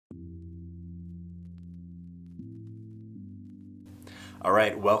All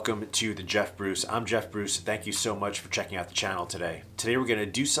right, welcome to the Jeff Bruce. I'm Jeff Bruce. Thank you so much for checking out the channel today. Today we're going to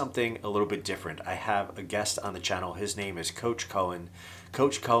do something a little bit different. I have a guest on the channel. His name is Coach Cullen.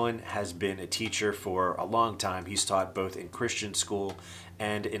 Coach Cullen has been a teacher for a long time. He's taught both in Christian school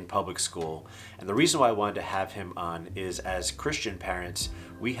and in public school. And the reason why I wanted to have him on is, as Christian parents,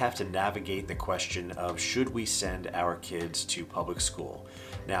 we have to navigate the question of should we send our kids to public school.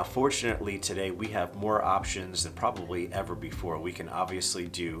 Now, fortunately, today we have more options than probably ever before. We can obviously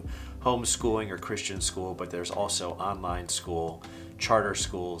do homeschooling or Christian school, but there's also online school, charter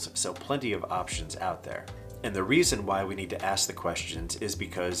schools, so plenty of options out there. And the reason why we need to ask the questions is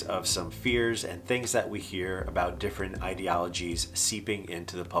because of some fears and things that we hear about different ideologies seeping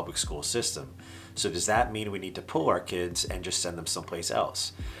into the public school system. So does that mean we need to pull our kids and just send them someplace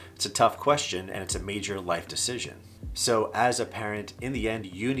else? It's a tough question, and it's a major life decision. So as a parent, in the end,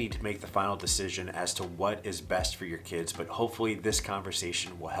 you need to make the final decision as to what is best for your kids, but hopefully this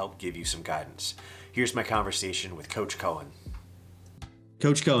conversation will help give you some guidance. Here's my conversation with Coach Cullen.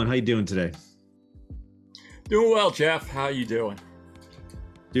 Coach Cullen, how you doing today? Doing well, Jeff. How you doing?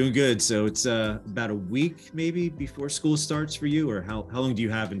 Doing good. So it's about a week maybe before school starts for you, or how long do you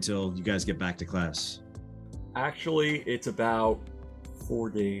have until you guys get back to class? Actually, it's about 4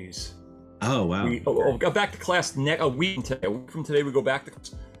 days. Oh, wow. I'll go back to class a week from today. A week from today, we go back to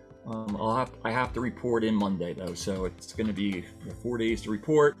class. I have to report in Monday, though, so it's going to be 4 days to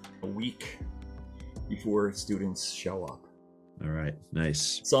report, a week before students show up. All right,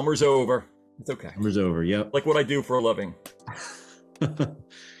 nice. Summer's over. It's okay. Summer's over, yep. Like what I do for a living.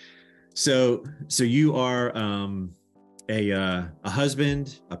 So you are a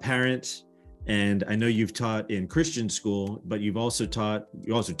husband, a parent, and I know you've taught in Christian school, but you also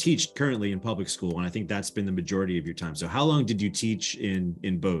teach currently in public school, and I think that's been the majority of your time. So how long did you teach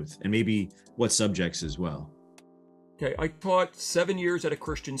in both, and maybe what subjects as well? Okay, I taught 7 years at a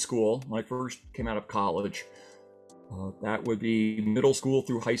Christian school when I first came out of college. That would be middle school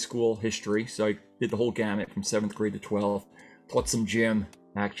through high school history. So I did the whole gamut from 7th grade to 12th. Taught some gym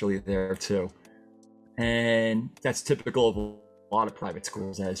actually there too. And that's typical of a lot of private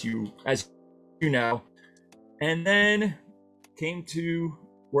schools, as you know. And then came to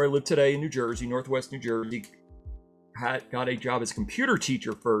where I live today in New Jersey, Northwest New Jersey. Got a job as a computer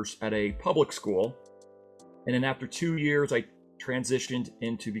teacher first at a public school. And then after 2 years, I transitioned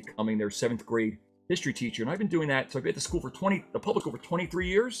into becoming their 7th grade history teacher, and I've been doing that. So I've been at the public school for 23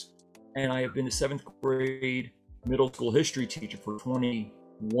 years, and I have been the 7th grade middle school history teacher for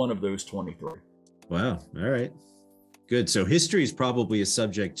 21 of those 23. Wow. All right. Good. So history is probably a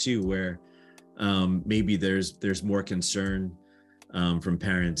subject too, where maybe there's more concern from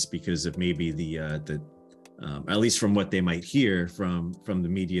parents because of maybe the at least from what they might hear from the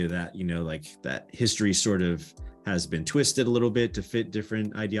media, that, you know, like that history sort of has been twisted a little bit to fit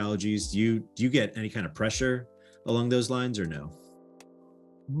different ideologies. Do you get any kind of pressure along those lines, or no?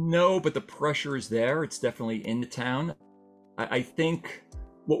 No, but the pressure is there. It's definitely in the town. I think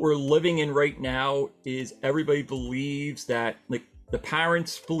what we're living in right now is everybody believes that, like, the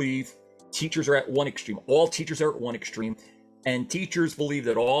parents believe teachers are at one extreme. All teachers are at one extreme. And teachers believe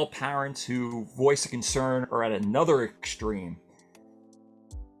that all parents who voice a concern are at another extreme.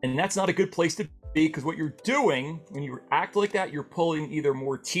 And that's not a good place to be, because what you're doing when you act like that, you're pulling either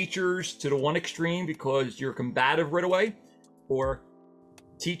more teachers to the one extreme because you're combative right away, or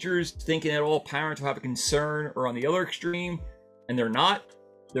teachers thinking that all parents who have a concern are on the other extreme, and they're not.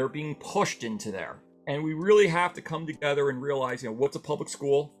 They're being pushed into there. And we really have to come together and realize, you know, what's a public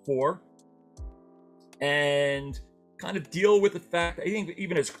school for, and kind of deal with the fact, I think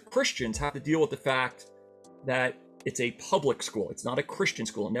even as Christians have to deal with the fact that it's a public school. It's not a Christian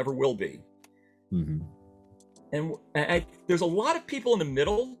school. It never will be. Mm-hmm. And there's a lot of people in the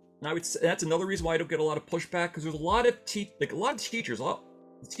middle, and I would say that's another reason why I don't get a lot of pushback, because there's a lot of teachers,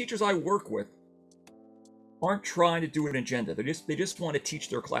 the teachers I work with aren't trying to do an agenda. They just want to teach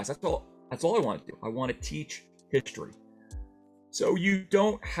their class. That's all I want to do. I want to teach history. So you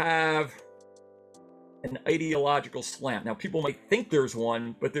don't have an ideological slant. Now, people might think there's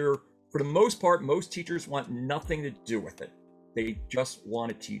one, but for the most part, most teachers want nothing to do with it. They just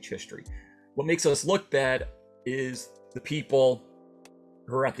want to teach history. What makes us look bad is the people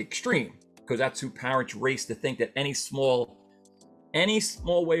who are at the extreme, because that's who parents race to think that any small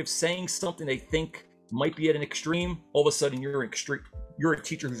way of saying something they think might be at an extreme, all of a sudden you're a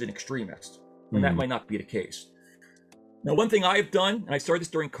teacher who's an extremist, when that might not be the case. Now, one thing I've done, and I started this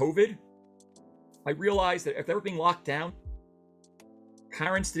during COVID, I realized that if they were being locked down,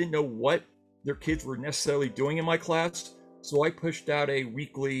 parents didn't know what their kids were necessarily doing in my class, so I pushed out a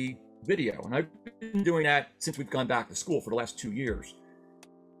weekly video, and I've been doing that since we've gone back to school for the last 2 years.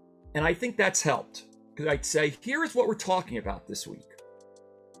 And I think that's helped, because I'd say, here's what we're talking about this week.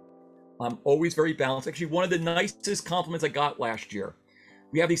 I'm always very balanced. Actually, one of the nicest compliments I got last year,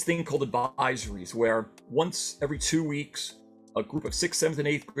 we have these things called advisories, where once every 2 weeks, a group of 6th, 7th, and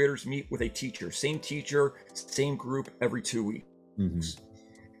 8th graders meet with a teacher, same group every 2 weeks. Mm-hmm.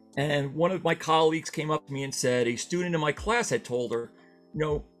 And one of my colleagues came up to me and said, a student in my class had told her,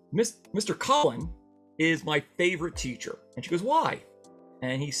 Mr. Cullen is my favorite teacher. And she goes, why?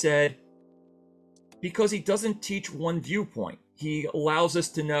 And he said, because he doesn't teach one viewpoint. He allows us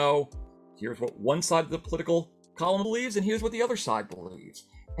to know, here's what one side of the political column believes, and here's what the other side believes.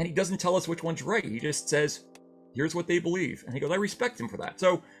 And he doesn't tell us which one's right. He just says, here's what they believe. And he goes, I respect him for that.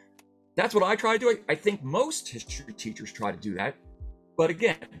 So that's what I try to do. I think most history teachers try to do that. But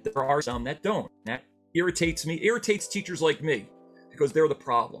again, there are some that don't. That irritates teachers like me, because they're the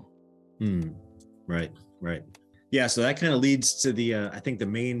problem. Right. Yeah, so that kind of leads to the I think the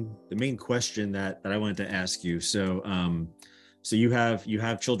main question that I wanted to ask you. So you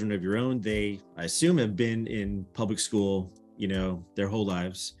have children of your own. They, I assume, have been in public school, their whole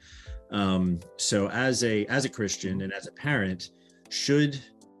lives. So as a Christian and as a parent, should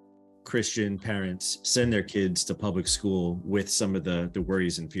Christian parents send their kids to public school with some of the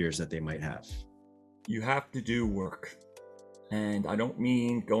worries and fears that they might have? You have to do work. And I don't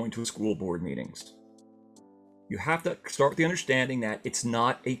mean going to school board meetings. You have to start with the understanding that it's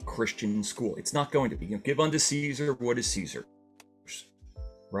not a Christian school. It's not going to be. Give unto Caesar what is Caesar,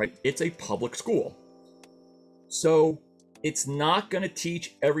 right? It's a public school. So it's not going to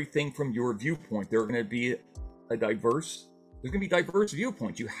teach everything from your viewpoint. There's going to be diverse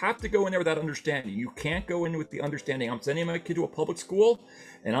viewpoints. You have to go in there with that understanding. You can't go in with the understanding, I'm sending my kid to a public school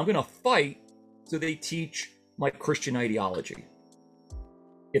and I'm going to fight so they teach my Christian ideology.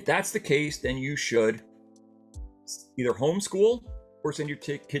 If that's the case, then you should either homeschool or send your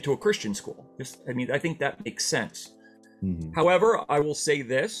kid to a Christian school. I think that makes sense. Mm-hmm. However, I will say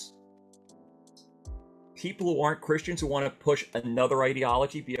this. People who aren't Christians, who want to push another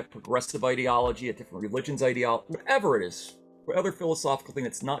ideology, be a progressive ideology, a different religion's ideology, whatever it is, or other philosophical thing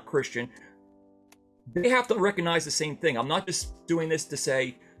that's not Christian, they have to recognize the same thing. I'm not just doing this to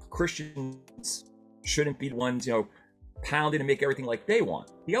say Christians shouldn't be the ones, pounding to make everything like they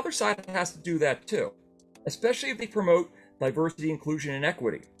want. The other side has to do that too, especially if they promote diversity, inclusion, and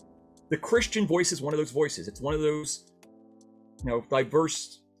equity. The Christian voice is one of those voices. It's one of those,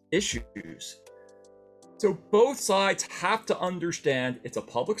 diverse issues. So both sides have to understand it's a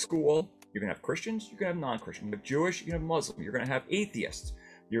public school. You're going to have Christians, you're going to have non-Christians. You're going to have Jewish, you're going to have Muslim, you're going to have atheists,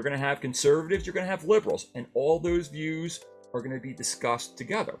 you're going to have conservatives, you're going to have liberals, and all those views are going to be discussed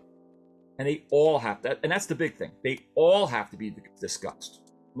together. And they all have that, and that's the big thing. They all have to be discussed.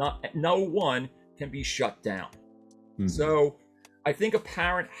 No one can be shut down. Mm-hmm. So I think a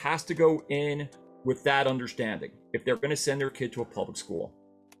parent has to go in with that understanding if they're going to send their kid to a public school.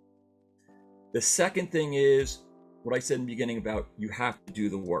 The second thing is what I said in the beginning about you have to do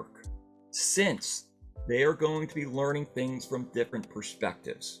the work. Since they are going to be learning things from different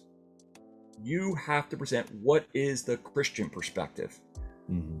perspectives, you have to present what is the Christian perspective.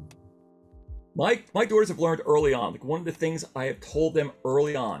 Mm-hmm. My daughters have learned early on, one of the things I have told them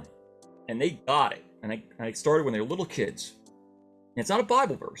early on, and they got it, and I started when they were little kids. And it's not a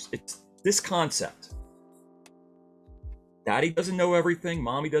Bible verse, it's this concept. Daddy doesn't know everything,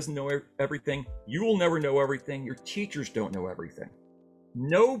 mommy doesn't know everything, you will never know everything, your teachers don't know everything.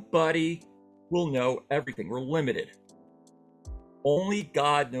 Nobody will know everything, we're limited. Only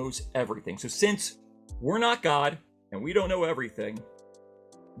God knows everything. So since we're not God, and we don't know everything,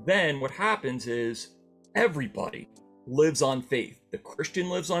 then what happens is everybody lives on faith. The Christian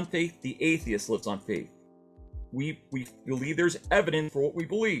lives on faith, the atheist lives on faith. We believe there's evidence for what we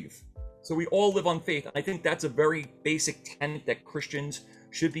believe. So we all live on faith. I think that's a very basic tenet that Christians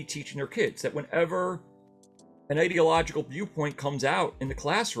should be teaching their kids, that whenever an ideological viewpoint comes out in the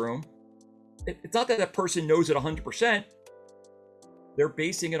classroom, it's not that that person knows it 100%. They're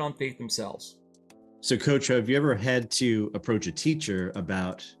basing it on faith themselves. So, Coach, have you ever had to approach a teacher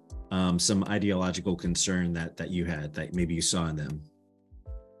about some ideological concern that you had, that maybe you saw in them?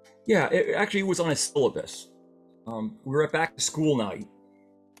 Yeah, it actually was on a syllabus. We were at back to school night,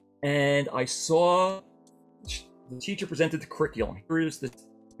 and I saw the teacher presented the curriculum. Here is the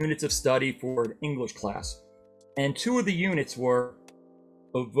units of study for an English class. And two of the units were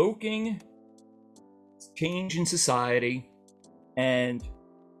evoking change in society and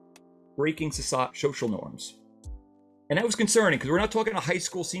breaking social norms. And that was concerning because we're not talking a high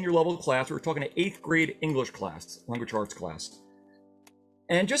school senior level class. We're talking an 8th grade English class, language arts class.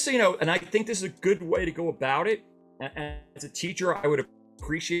 And just so you know, and I think this is a good way to go about it, as a teacher, I would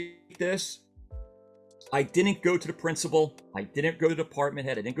appreciate this. I didn't go to the principal. I didn't go to the department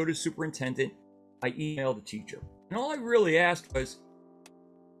head. I didn't go to the superintendent. I emailed the teacher. And all I really asked was,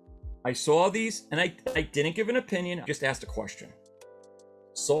 I saw these, and I didn't give an opinion. I just asked a question.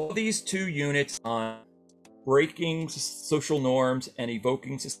 Saw these 2 units on breaking social norms and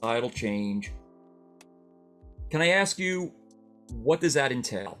evoking societal change. Can I ask you, what does that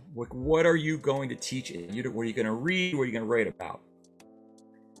entail? What are you going to teach? What are you going to read? What are you going to write about?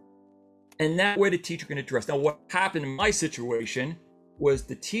 And that way the teacher can address. Now, what happened in my situation was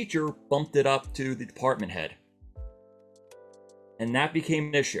the teacher bumped it up to the department head. And that became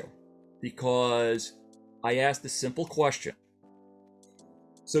an issue because I asked a simple question.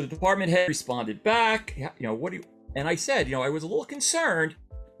 So the department head responded back, what do you, and I said, I was a little concerned.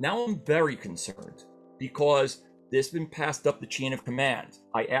 Now I'm very concerned because this has been passed up the chain of command.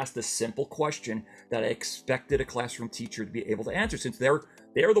 I asked a simple question that I expected a classroom teacher to be able to answer, since they're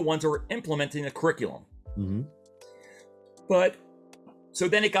the ones who are implementing the curriculum. Mm-hmm. But so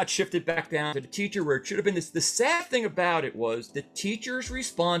then it got shifted back down to the teacher, where it should have been this. The sad thing about it was the teacher's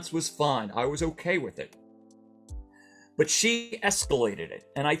response was fine. I was okay with it. But she escalated it.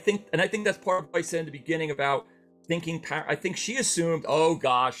 And I think that's part of what I said in the beginning about thinking. I think she assumed, oh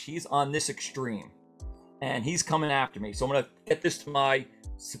gosh, he's on this extreme and he's coming after me. So I'm going to get this to my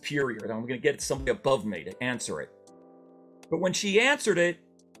superior, and I'm going to get it to somebody above me to answer it. But when she answered it,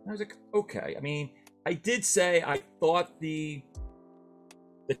 I was like, okay. I mean, I did say I thought the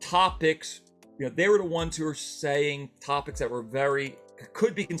topics, they were the ones who were saying topics that were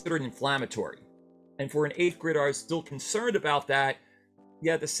could be considered inflammatory. And for an 8th grader, I was still concerned about that.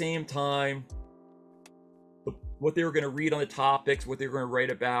 Yet at the same time, what they were going to read on the topics, what they were going to write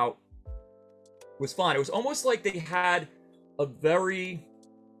about was fine. It was almost like they had a very,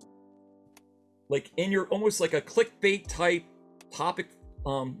 almost like a clickbait type topic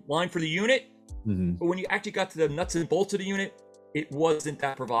line for the unit. Mm-hmm. But when you actually got to the nuts and bolts of the unit, it wasn't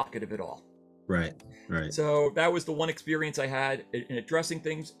that provocative at all. Right. So that was the one experience I had in addressing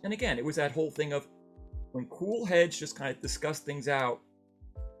things. And again, it was that whole thing of when cool heads just kind of discuss things out,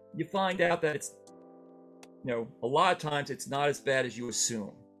 you find out that it's, a lot of times it's not as bad as you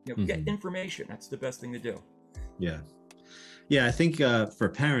assume. Mm-hmm. Get information. That's the best thing to do. Yeah, I think for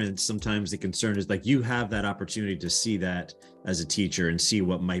parents, sometimes the concern is you have that opportunity to see that as a teacher and see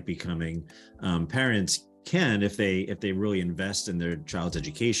what might be coming. Parents can if they really invest in their child's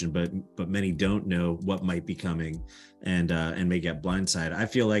education, but many don't know what might be coming and may get blindsided. I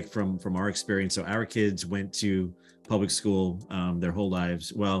feel like from our experience, so our kids went to public school their whole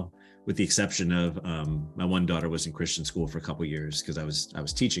lives. Well, with the exception of my one daughter was in Christian school for a couple of years because I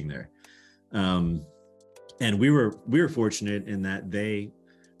was teaching there. And we were fortunate in that they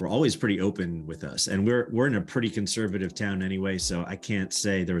were always pretty open with us, and we're in a pretty conservative town anyway, so I can't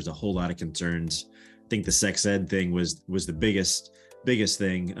say there was a whole lot of concerns. I think the sex ed thing was the biggest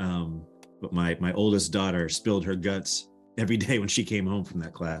thing. But my oldest daughter spilled her guts every day when she came home from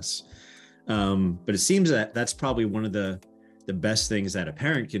that class. But it seems that that's probably one of the best things that a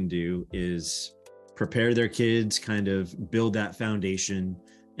parent can do is prepare their kids, kind of build that foundation,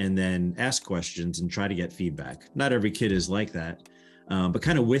 and then ask questions and try to get feedback. Not every kid is like that. But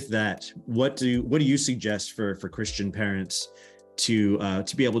kind of with that, what do you suggest for Christian parents to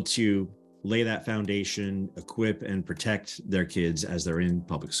be able to lay that foundation, equip and protect their kids as they're in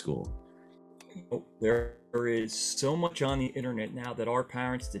public school? There is so much on the internet now that our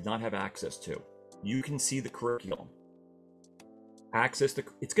parents did not have access to. You can see the curriculum.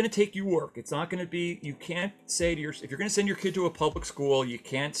 It's going to take you work. It's not going to be, you can't say to if you're going to send your kid to a public school, you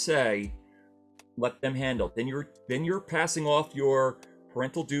can't say, let them handle it. Then you're passing off your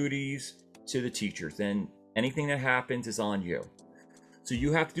parental duties to the teachers. Then anything that happens is on you. So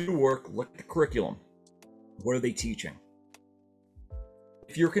you have to do the work, look at the curriculum. What are they teaching?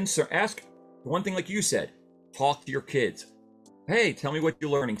 If you're concerned, ask one thing like you said, talk to your kids. Hey, tell me what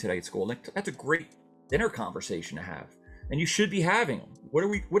you're learning today at school. That's a great dinner conversation to have. And you should be having them. What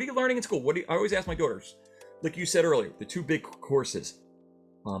are you learning in school? I always ask my daughters, like you said earlier, the 2 big courses,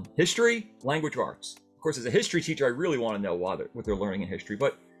 history, language arts. Of course, as a history teacher, I really want to know what they're learning in history.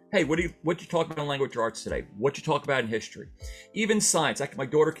 But hey, what you talk about in language arts today? What you talk about in history? Even science. My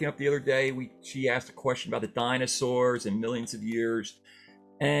daughter came up the other day. She asked a question about the dinosaurs and millions of years,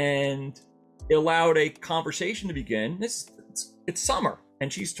 and it allowed a conversation to begin. It's summer,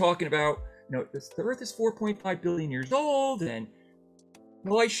 and she's talking about, the Earth is 4.5 billion years old, and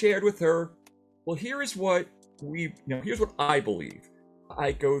I shared with her, well, here's what I believe.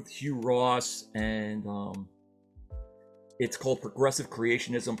 I go with Hugh Ross, and it's called progressive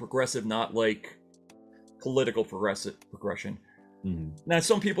creationism. Progressive, not like political progression. Now,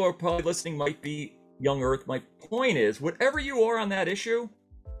 some people are probably listening might be young earth. My point is, whatever you are on that issue,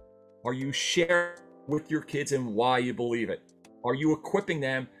 are you sharing with your kids and why you believe it? Are you equipping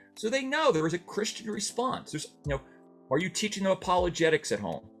them so they know there is a Christian response? Are you teaching them apologetics at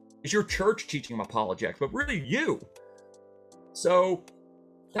home? Is your church teaching them apologetics? But really you. So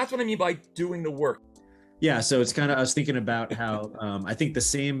that's what I mean by doing the work. Yeah, so it's kind of, I was thinking about how I think the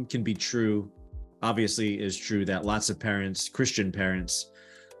same can be true, obviously is true that lots of parents, Christian parents,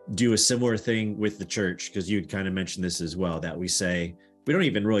 do a similar thing with the church, because you'd kind of mentioned this as well, that we say, we don't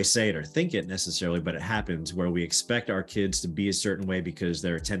even really say it or think it necessarily, but it happens where we expect our kids to be a certain way because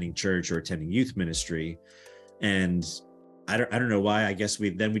they're attending church or attending youth ministry. And I don't know why. I guess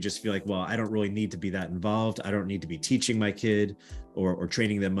we just feel like, well, I don't really need to be that involved. I don't need to be teaching my kid or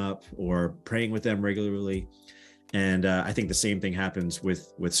training them up or praying with them regularly. And I think the same thing happens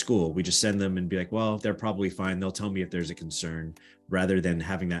with school. We just send them and be like, well, they're probably fine. They'll tell me if there's a concern, rather than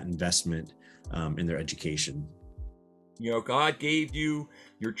having that investment in their education. God gave you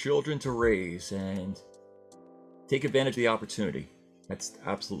your children to raise, and take advantage of the opportunity. That's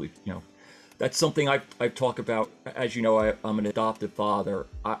absolutely, that's something I've talked about. As you know, I'm an adoptive father.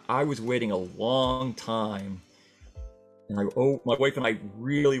 I was waiting a long time, and my wife and I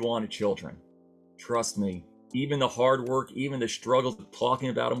really wanted children. Trust me, even the hard work, even the struggles of talking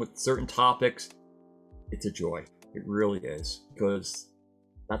about them with certain topics, it's a joy. It really is, because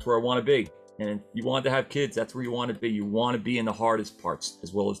that's where I want to be. And if you want to have kids, that's where you want to be. You want to be in the hardest parts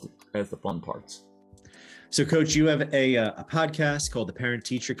as well as the fun parts. So, Coach, you have a podcast called the Parent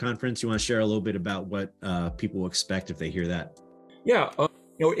Teacher Conference. You want to share a little bit about what people will expect if they hear that? Yeah,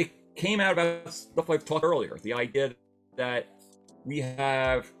 it came out about stuff I've talked earlier. The idea that we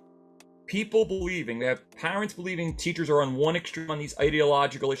have people believing, we have parents believing teachers are on one extreme on these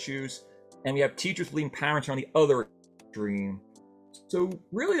ideological issues, and we have teachers believing parents are on the other extreme. So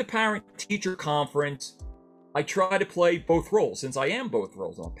really the Parent Teacher Conference, I try to play both roles, since I am both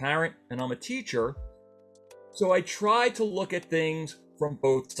roles. I'm a parent and I'm a teacher. So I try to look at things from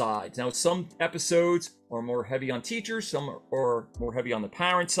both sides. Now, some episodes are more heavy on teachers, some are more heavy on the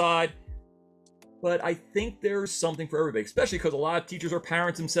parent side. But I think there's something for everybody, especially because a lot of teachers are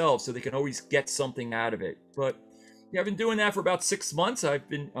parents themselves, so they can always get something out of it. But yeah, I've been doing that for about 6 months. I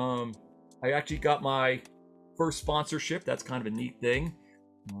actually got my first sponsorship. That's kind of a neat thing.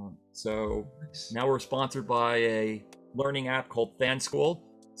 So now we're sponsored by a learning app called Fan School.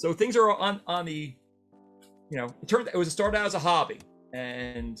 So things are on the, it was started out as a hobby.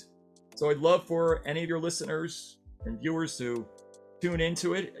 And so I'd love for any of your listeners and viewers to tune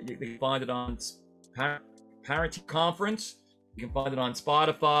into it. You can find it on Parent Conference. You can find it on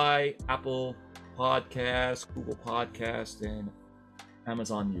Spotify, Apple Podcasts, Google Podcasts, and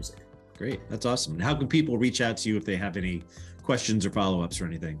Amazon Music. Great. That's awesome. And how can people reach out to you if they have any questions or follow-ups or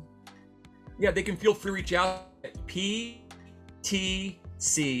anything? Yeah, they can feel free to reach out at PTC,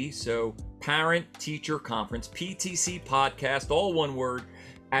 so Parent Teacher Conference, PTC Podcast, all one word,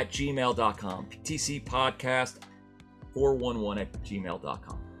 at gmail.com. PTC Podcast 411 at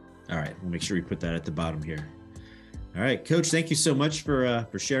gmail.com. All right. We'll make sure we put that at the bottom here. All right, Coach, thank you so much for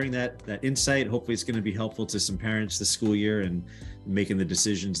sharing that insight. Hopefully it's going to be helpful to some parents this school year and making the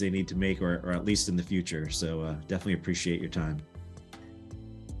decisions they need to make, or at least in the future. So definitely appreciate your time.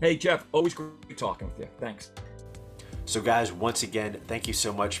 Hey, Jeff, always great talking with you. Thanks. So guys, once again, thank you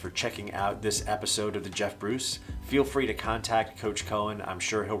so much for checking out this episode of the Jeff Bruce. Feel free to contact Coach Cullen. I'm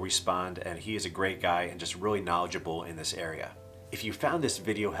sure he'll respond, and he is a great guy and just really knowledgeable in this area. If you found this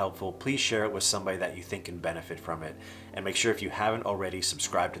video helpful, please share it with somebody that you think can benefit from it. And make sure, if you haven't already,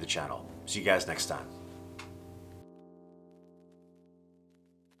 subscribe to the channel. See you guys next time.